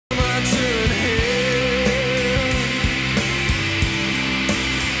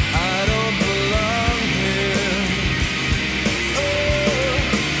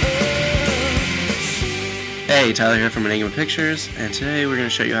Hey, Tyler here from Enigma Pictures, and today we're going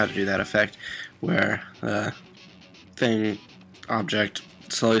to show you how to do that effect where the object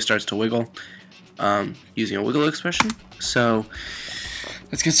slowly starts to wiggle using a wiggle expression. So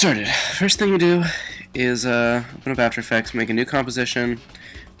let's get started. First thing you do is open up After Effects, make a new composition,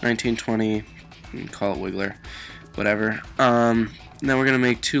 1920, call it Wiggler, whatever. Then we're going to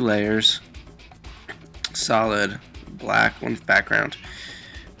make two layers, solid, black, one background.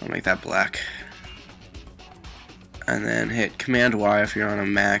 I'll make that black. And then hit Command Y if you're on a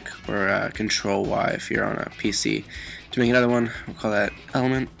Mac, or Control Y if you're on a PC. To make another one, we'll call that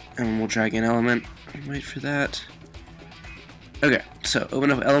Element, and we'll drag in Element, and wait for that. Okay, so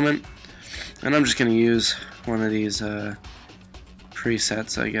open up Element, and I'm just going to use one of these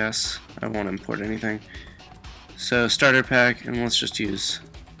presets, I guess. I won't import anything. So Starter Pack, and let's just use...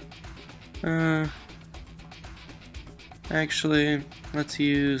 actually, let's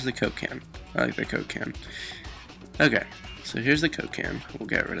use the Coke can. I like the Coke can. Okay, so here's the Coke can. We'll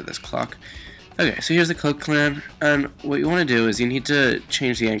get rid of this clock. Okay, so here's the Coke can, and what you want to do is you need to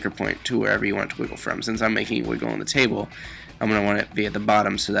change the anchor point to wherever you want it to wiggle from. Since I'm making it wiggle on the table, I'm going to want it to be at the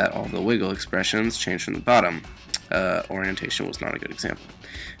bottom so that all the wiggle expressions change from the bottom. Orientation was not a good example,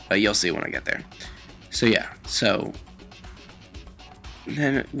 but you'll see when I get there. So yeah, so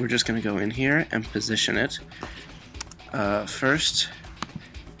then we're just going to go in here and position it. First,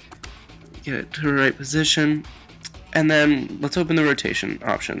 get it to the right position. And then let's open the rotation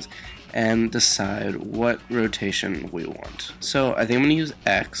options and decide what rotation we want. So I think I'm going to use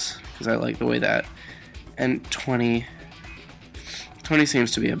X because I like the way that, and 20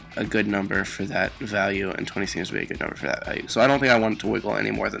 seems to be a good number for that value, and 20 seems to be a good number for that value. So I don't think I want it to wiggle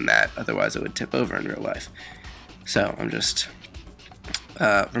any more than that, otherwise it would tip over in real life. So I'm just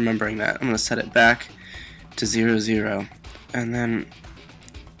remembering that. I'm going to set it back to 0, 0, and then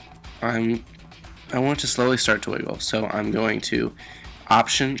I want to slowly start to wiggle, so I'm going to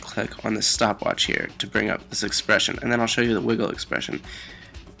Option click on the stopwatch here to bring up this expression, and then I'll show you the wiggle expression.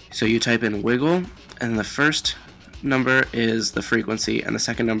 So you type in wiggle, and the first number is the frequency, and the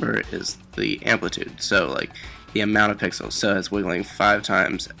second number is the amplitude, so like the amount of pixels. So it's wiggling 5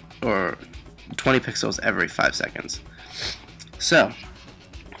 times, or 20 pixels every 5 seconds. So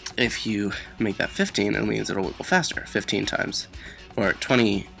if you make that 15, it means it'll wiggle faster, 15 times, or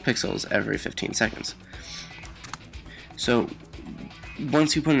 20 pixels every 15 seconds. So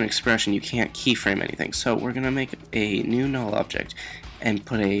once you put an expression, you can't keyframe anything. So we're going to make a new null object and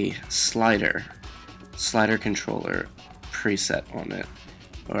put a slider controller preset on it,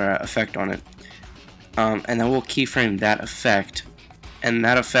 or effect on it. And then we'll keyframe that effect, and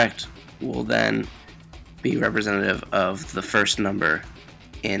that effect will then be representative of the first number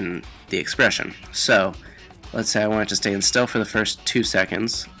in the expression. So let's say I want it to stay in still for the first 2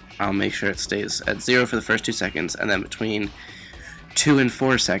 seconds. I'll make sure it stays at 0 for the first 2 seconds, and then between 2 and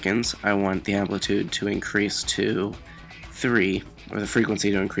 4 seconds, I want the amplitude to increase to 3, or the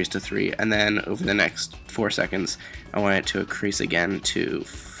frequency to increase to 3, and then over the next 4 seconds, I want it to increase again to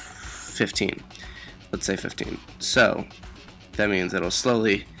 15. Let's say 15. So that means it'll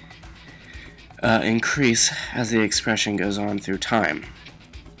slowly increase as the expression goes on through time.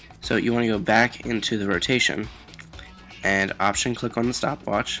 So you want to go back into the rotation and Option click on the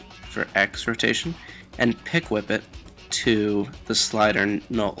stopwatch for X rotation and pick whip it to the slider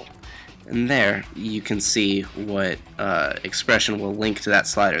null. And there you can see what expression will link to that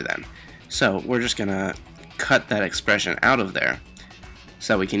slider then. So we're just going to cut that expression out of there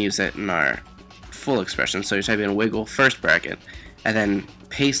so we can use it in our full expression. So you type in wiggle first bracket and then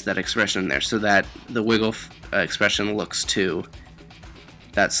paste that expression in there so that the wiggle expression looks to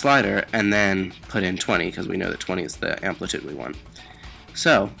that slider, and then put in 20 because we know that 20 is the amplitude we want.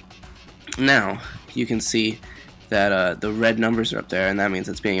 So now you can see that the red numbers are up there, and that means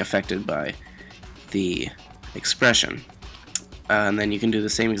it's being affected by the expression. And then you can do the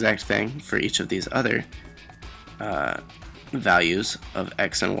same exact thing for each of these other values of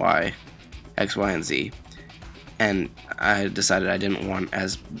X and Y, X, Y, and Z. And I decided I didn't want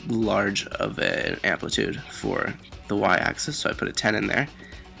as large of an amplitude for the Y-axis, so I put a 10 in there,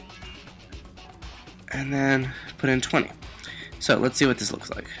 and then put in 20. So let's see what this looks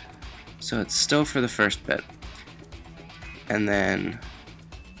like. So it's still for the first bit, and then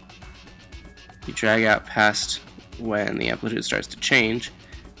you drag out past when the amplitude starts to change,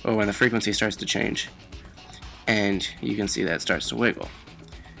 or when the frequency starts to change, and you can see that it starts to wiggle.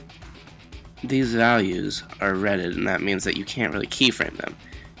 These values are redded, and that means that you can't really keyframe them.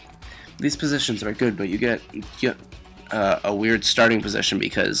 These positions are good, but you get a weird starting position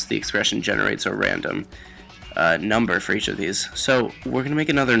because the expression generates a random number for each of these. So we're going to make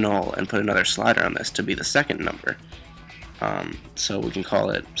another null and put another slider on this to be the second number. So we can call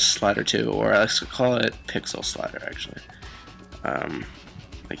it slider 2, or let's call it pixel slider actually,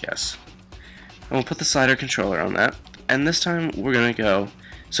 I guess. And we'll put the slider controller on that, and this time we're going to go,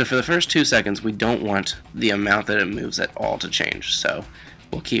 so for the first 2 seconds we don't want the amount that it moves at all to change, so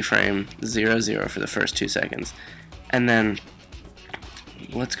we'll keyframe 0, 0 for the first 2 seconds, and then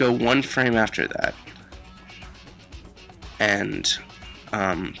let's go 1 frame after that, and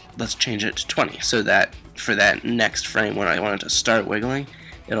let's change it to 20, so that for that next frame when I want it to start wiggling,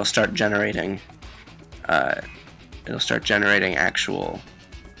 it'll start generating actual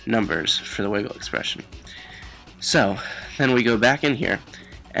numbers for the wiggle expression. So then we go back in here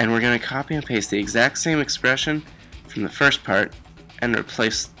and we're going to copy and paste the exact same expression from the first part and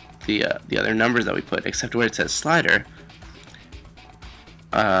replace the other numbers that we put, except where it says slider,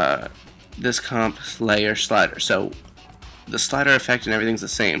 this comp layer slider. So the slider effect and everything's the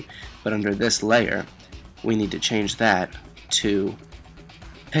same, but under this layer we need to change that to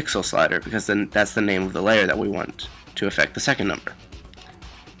pixel slider, because then that's the name of the layer that we want to affect the second number.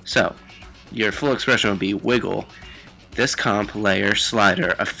 So your full expression would be wiggle this comp layer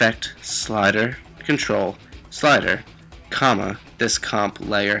slider affect slider control slider, comma, this comp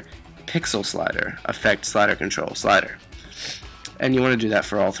layer pixel slider affect slider control slider. And you want to do that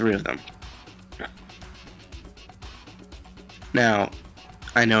for all 3 of them. Now,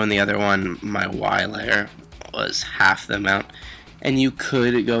 I know in the other one my Y layer was half the amount, and you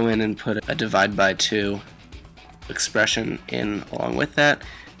could go in and put a divide by 2 expression in along with that,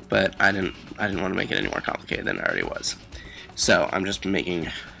 but I didn't want to make it any more complicated than it already was. So I'm just making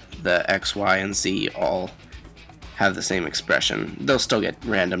the X, Y, and Z all have the same expression. They'll still get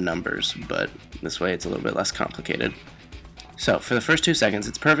random numbers, but this way it's a little bit less complicated. So for the first 2 seconds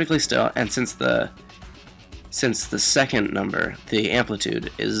it's perfectly still, and since the second number, the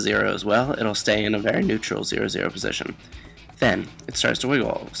amplitude, is 0 as well, it'll stay in a very neutral 0, 0 position. Then it starts to wiggle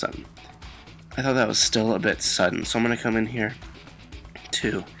all of a sudden. I thought that was still a bit sudden, so I'm going to come in here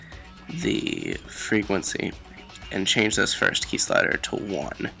to the frequency and change this first key slider to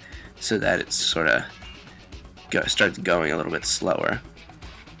 1 so that it sort of starts going a little bit slower.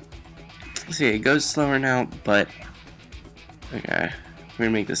 See, it goes slower now, but okay, we're going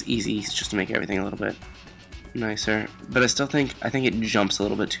to make this easy just to make everything a little bit nicer, but I think it jumps a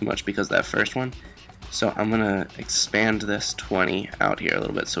little bit too much because of that first one. So I'm gonna expand this 20 out here a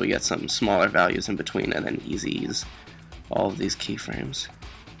little bit so we get some smaller values in between, and then ease all of these keyframes.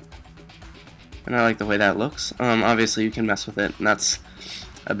 And I like the way that looks. Obviously you can mess with it, and that's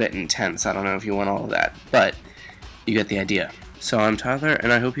a bit intense. I don't know if you want all of that, but you get the idea. So I'm Tyler,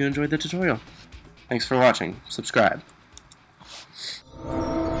 and I hope you enjoyed the tutorial. Thanks for watching. Subscribe.